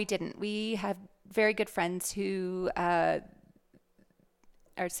 no, we didn't. We have very good friends who are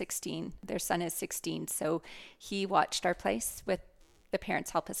 16. Their son is 16. So he watched our place with the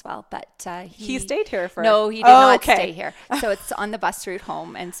parents' help as well. But he stayed here for... No, he did not stay here. So it's on the bus route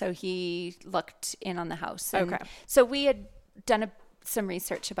home. And so he looked in on the house. And so we had done some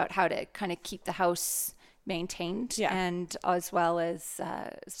research about how to kind of keep the house maintained and as well as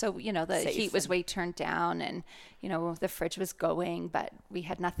the heat was way turned down and the fridge was going, but we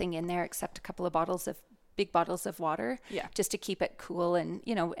had nothing in there except a couple of big bottles of water just to keep it cool and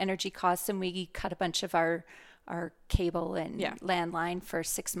energy costs, and we cut a bunch of our cable and landline for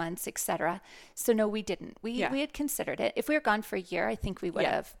 6 months, etc. So no, we didn't. We had considered it. If we were gone for a year, I think we would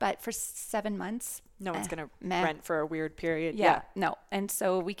have, but for 7 months, no one's going to rent for a weird period. No. And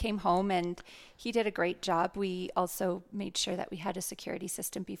so we came home and he did a great job. We also made sure that we had a security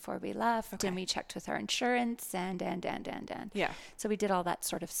system before we left and we checked with our insurance and. Yeah. So we did all that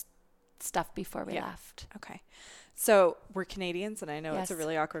sort of stuff before we left. Okay. So we're Canadians and I know it's a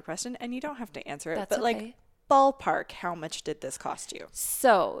really awkward question and you don't have to answer it, but like ballpark, how much did this cost you?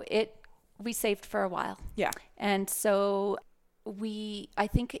 So we saved for a while. Yeah. And so I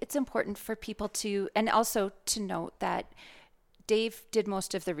think it's important for people to, and also to note that Dave did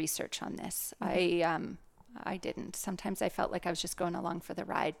most of the research on this. Mm-hmm. I didn't. Sometimes I felt like I was just going along for the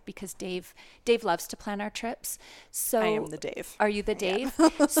ride because Dave loves to plan our trips. So I am the Dave. Are you the Dave?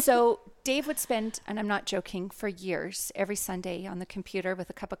 Yeah. So Dave would spend, and I'm not joking, for years, every Sunday on the computer with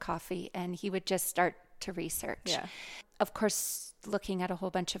a cup of coffee, and he would just start to research. Yeah. Of course, looking at a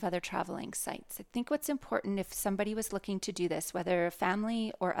whole bunch of other traveling sites. I think what's important if somebody was looking to do this, whether a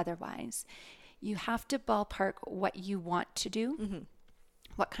family or otherwise, you have to ballpark what you want to do,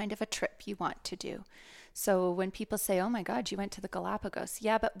 what kind of a trip you want to do. So when people say, oh my God, you went to the Galapagos.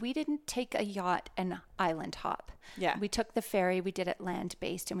 Yeah, but we didn't take a yacht and island hop. Yeah. We took the ferry, we did it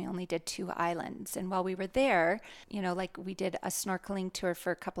land-based, and we only did 2 islands. And while we were there, like we did a snorkeling tour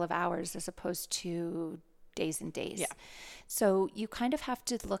for a couple of hours as opposed to days and days. Yeah. So you kind of have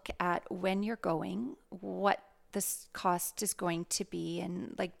to look at when you're going, what this cost is going to be.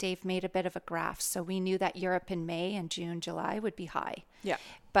 And like Dave made a bit of a graph. So we knew that Europe in May and June, July would be high. Yeah.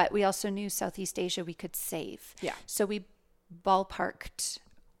 But we also knew Southeast Asia we could save. Yeah. So we ballparked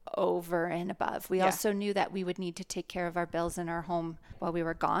over and above. We also knew that we would need to take care of our bills in our home while we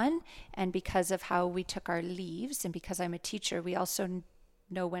were gone. And because of how we took our leaves and because I'm a teacher, we also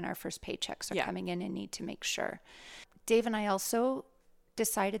know when our first paychecks are coming in and need to make sure. Dave and I also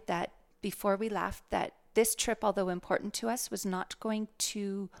decided that before we left that this trip, although important to us, was not going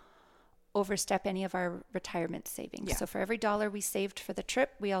to overstep any of our retirement savings. Yeah. So for every dollar we saved for the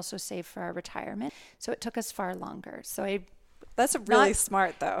trip, we also saved for our retirement. So it took us far longer. So that's really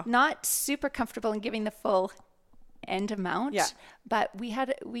smart though. Not super comfortable in giving the full end amount. Yeah. But we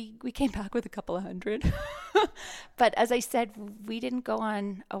came back with a couple of hundred. But as I said, we didn't go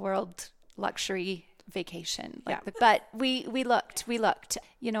on a world luxury vacation. But we looked.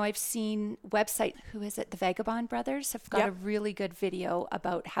 I've seen website, who is it? The Vagabond Brothers have got a really good video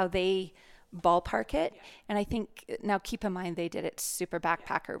about how they ballpark it. And I think, now keep in mind, they did it super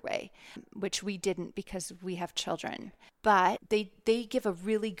backpacker way, which we didn't because we have children. But they give a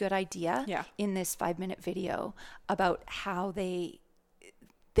really good idea in this 5-minute video about how they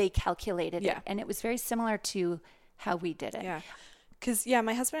calculated it. And it was very similar to how we did it. Yeah. Because,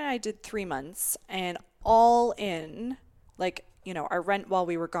 my husband and I did 3 months and all in, like our rent while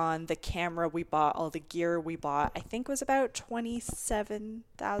we were gone, the camera we bought, all the gear we bought, I think was about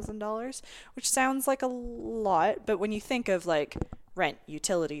 $27,000, which sounds like a lot. But when you think of like rent,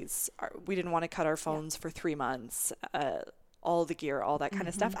 utilities, we didn't want to cut our phones for 3 months, all the gear, all that kind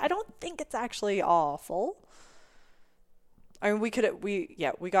of stuff. I don't think it's actually awful. I mean, we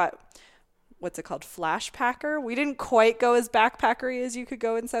got, what's it called? Flash Packer. We didn't quite go as backpackery as you could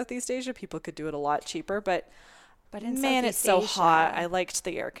go in Southeast Asia. People could do it a lot cheaper, but in man, it's so hot. I liked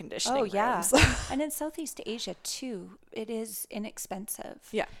the air conditioning. Oh, yeah. rooms. And in Southeast Asia, too, it is inexpensive.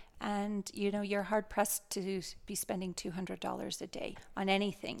 Yeah. And, you're hard pressed to be spending $200 a day on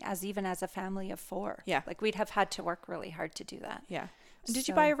anything, even as a family of 4. Yeah. Like, we'd have had to work really hard to do that. Yeah. And did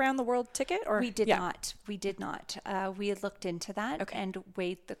you buy a round the world ticket? Or we did not. We did not. We had looked into that and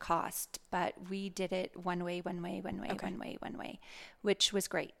weighed the cost, but we did it one way, which was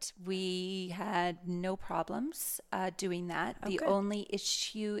great. We had no problems doing that. The only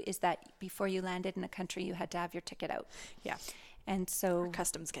issue is that before you landed in a country, you had to have your ticket out. Yeah. And so or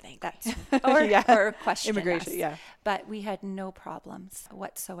customs get angry. Or question immigration. us. Yeah. But we had no problems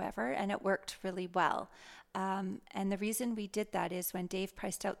whatsoever, and it worked really well. And the reason we did that is when Dave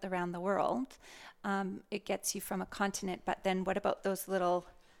priced out the round the world, it gets you from a continent. But then what about those little,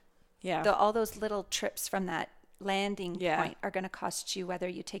 all those little trips from that landing point are going to cost you, whether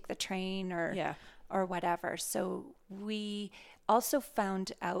you take the train or whatever. So we also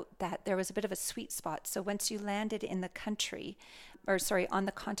found out that there was a bit of a sweet spot. So once you landed in the country, on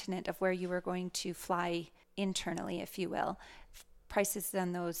the continent of where you were going to fly internally, if you will, prices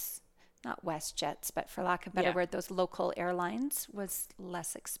on those, not WestJets, but for lack of a better word, those local airlines was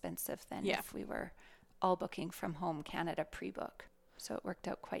less expensive than if we were all booking from home Canada pre-book. So it worked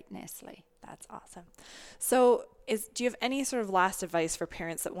out quite nicely. That's awesome. So do you have any sort of last advice for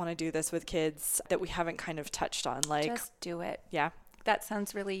parents that want to do this with kids that we haven't kind of touched on? Like, just do it. Yeah. That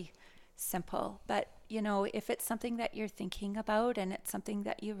sounds really simple, but if it's something that you're thinking about and it's something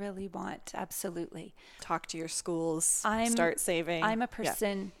that you really want, absolutely. Talk to your schools, start saving. I'm a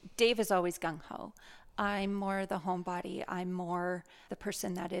person, Dave is always gung-ho. I'm more the homebody. I'm more the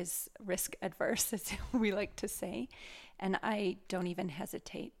person that is risk adverse, as we like to say. And I don't even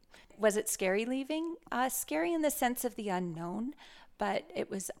hesitate. Was it scary leaving? Scary in the sense of the unknown, but it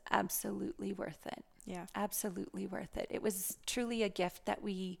was absolutely worth it. Yeah. Absolutely worth it. It was truly a gift that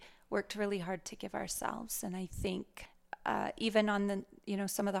we worked really hard to give ourselves. And I think even on the,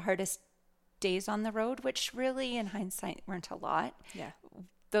 some of the hardest days on the road, which really in hindsight weren't a lot. Yeah.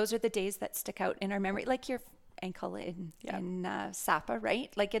 Those are the days that stick out in our memory, like your ankle in Sapa,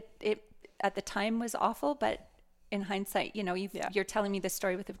 right? Like it at the time was awful, but in hindsight, you're telling me this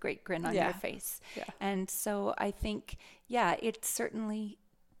story with a great grin on your face. Yeah. And so I think, it's certainly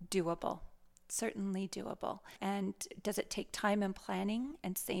doable. Certainly doable. And does it take time and planning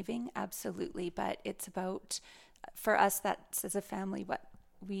and saving? Absolutely. But it's about, for us, that's as a family what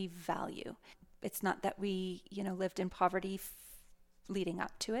we value. It's not that we, lived in poverty leading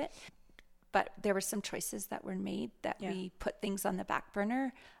up to it, but there were some choices that were made that we put things on the back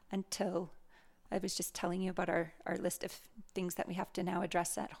burner until I was just telling you about our list of things that we have to now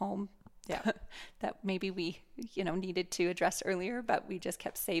address at home. Yeah. That maybe we, needed to address earlier, but we just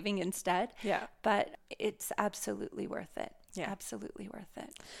kept saving instead. Yeah. But it's absolutely worth it. Yeah. Absolutely worth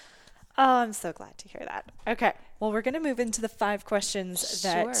it. Oh, I'm so glad to hear that. Okay. Well, we're going to move into the 5 questions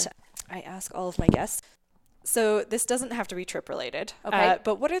that I ask all of my guests. So this doesn't have to be trip related. Okay.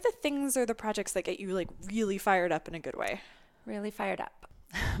 But what are the things or the projects that get you like really fired up in a good way? Really fired up.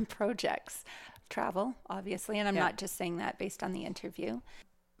 Projects. Travel, obviously. And I'm not just saying that based on the interview.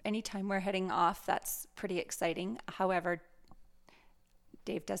 Anytime we're heading off, that's pretty exciting. However,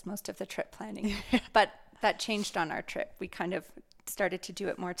 Dave does most of the trip planning, but that changed on our trip. We kind of started to do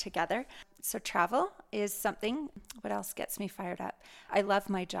it more together. So travel is something. What else gets me fired up? I love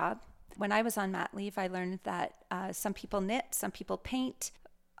my job. When I was on mat leave, I learned that some people knit, some people paint.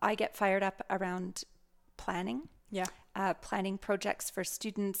 I get fired up around planning. Yeah. Planning projects for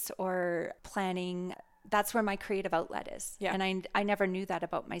students or planning. That's where my creative outlet is. Yeah. And I never knew that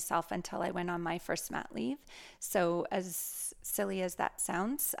about myself until I went on my first mat leave. So as silly as that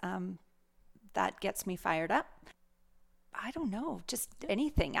sounds, that gets me fired up. I don't know, just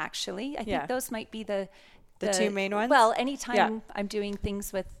anything actually. I think those might be the 2 main ones. Well, anytime I'm doing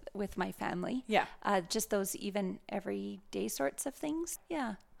things with my family. Yeah. Just those even everyday sorts of things.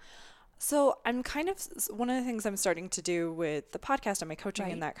 Yeah. So I'm kind of, one of the things I'm starting to do with the podcast and my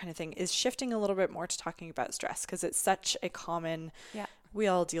coaching and that kind of thing is shifting a little bit more to talking about stress, because it's such a common, we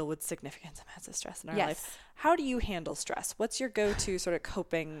all deal with significant amounts of stress in our life. How do you handle stress? What's your go-to sort of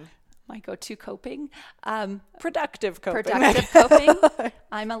coping my go-to coping. Productive coping. Productive coping.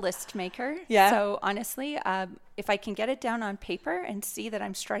 I'm a list maker. Yeah. So honestly, if I can get it down on paper and see that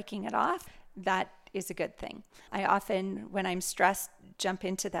I'm striking it off, that is a good thing. I often, when I'm stressed, jump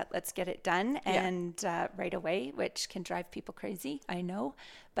into that let's get it done and right away, which can drive people crazy, I know.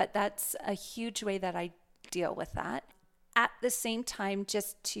 But that's a huge way that I deal with that. At the same time,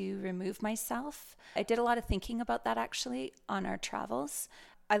 just to remove myself, I did a lot of thinking about that actually on our travels.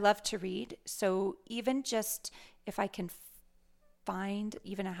 I love to read. So even just if I can find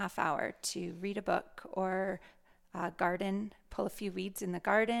even a half hour to read a book or garden, pull a few weeds in the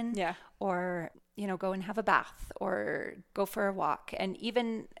garden, or, go and have a bath or go for a walk. And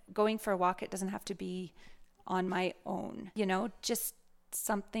even going for a walk, it doesn't have to be on my own, just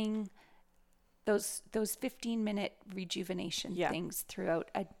something, those 15-minute rejuvenation things throughout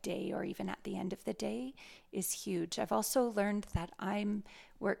a day or even at the end of the day is huge. I've also learned that I'm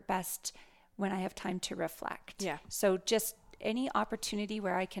work best when I have time to reflect. Yeah. So just any opportunity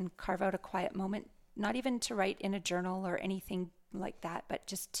where I can carve out a quiet moment, not even to write in a journal or anything like that, but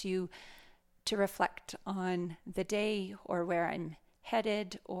just to reflect on the day or where I'm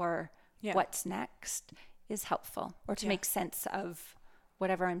headed or what's next is helpful, or to make sense of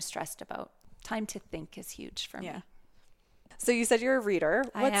whatever I'm stressed about. Time to think is huge for me. So you said you're a reader.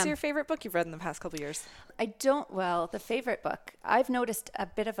 What's your favorite book you've read in the past couple of years? The favorite book, I've noticed a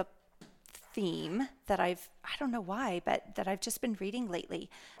bit of a theme that I don't know why, but that I've just been reading lately.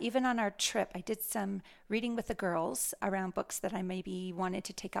 Even on our trip, I did some reading with the girls around books that I maybe wanted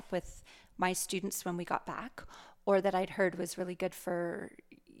to take up with my students when we got back, or that I'd heard was really good for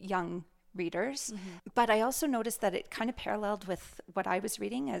young readers. But I also noticed that it kind of paralleled with what I was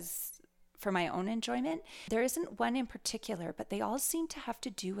reading as for my own enjoyment. There isn't one in particular, but they all seem to have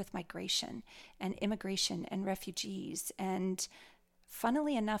to do with migration and immigration and refugees, and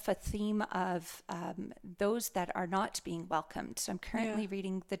funnily enough, a theme of those that are not being welcomed. So I'm currently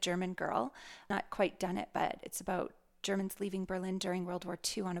reading The German Girl. Not quite done it, but it's about Germans leaving Berlin during World War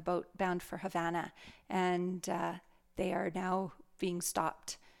II on a boat bound for Havana, and they are now being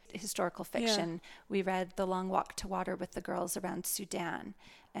stopped. Historical fiction. We read The Long Walk to Water with the girls around Sudan,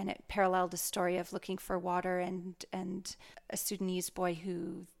 and it paralleled a story of looking for water and a Sudanese boy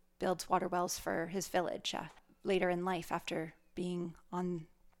who builds water wells for his village later in life after being on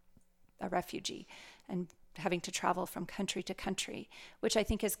a refugee and having to travel from country to country, which I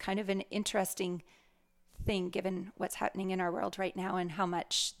think is kind of an interesting thing given what's happening in our world right now and how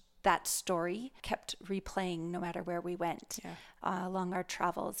much that story kept replaying no matter where we went along our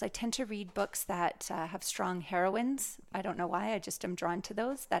travels. I tend to read books that have strong heroines. I don't know why, I just am drawn to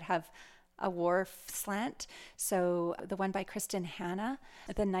those that have a war slant. So the one by Kristen Hanna,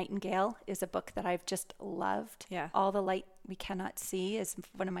 The Nightingale, is a book that I've just loved. All the Light We Cannot See is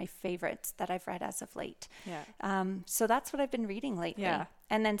one of my favorites that I've read as of late. So that's what I've been reading lately.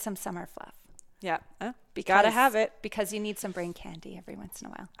 And then some summer fluff. Gotta have it. Because you need some brain candy every once in a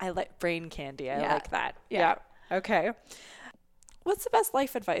while. I like brain candy. I like that. Yeah. Okay. What's the best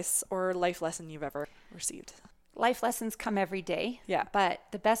life advice or life lesson you've ever received? Life lessons come every day. But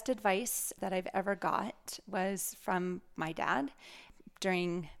the best advice that I've ever got was from my dad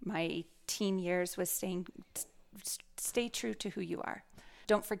during my teen years was saying, stay true to who you are.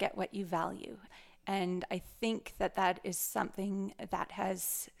 Don't forget what you value. And I think that is something that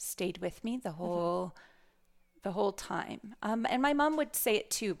has stayed with me the whole time. And my mom would say it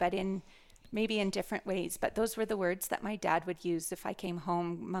too, but maybe in different ways. But those were the words that my dad would use if I came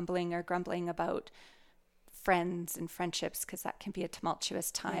home mumbling or grumbling about friends and friendships, because that can be a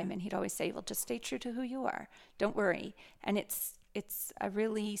tumultuous time. And he'd always say, well, just stay true to who you are. Don't worry. And it's a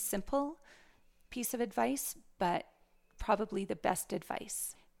really simple piece of advice, but probably the best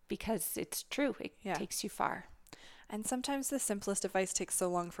advice. Because it's true. It takes you far. And sometimes the simplest advice takes so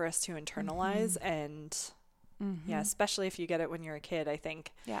long for us to internalize. And especially if you get it when you're a kid, I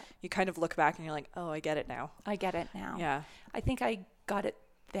think you kind of look back and you're like, oh, I get it now. I get it now. I think I got it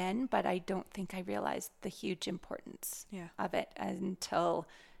then, but I don't think I realized the huge importance of it until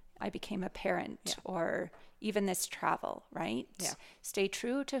I became a parent or even this travel, right? Stay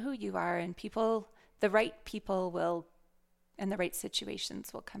true to who you are, and the right people will, and the right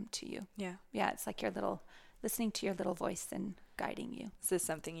situations will come to you. It's like listening to your little voice and guiding you. Is this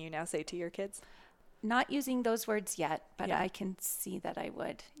something you now say to your kids? Not using those words yet, but I can see that I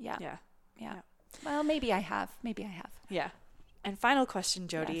would. Yeah. Well, maybe I have. Yeah. And final question,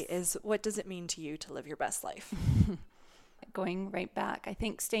 Jody, is what does it mean to you to live your best life? Going right back, I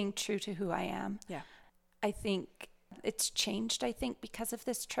think staying true to who I am. I think it's changed, because of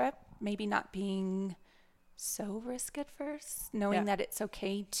this trip. Maybe not being so risk adverse, knowing that it's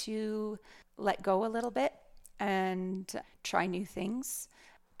okay to let go a little bit and try new things,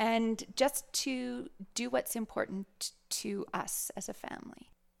 and just to do what's important to us as a family.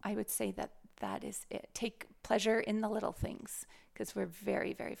 I would say that is it. Take pleasure in the little things, because we're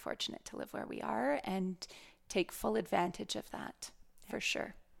very, very fortunate to live where we are, and take full advantage of that for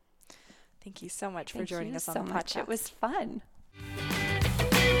sure. Thank you so much for joining us on the podcast. It was fun.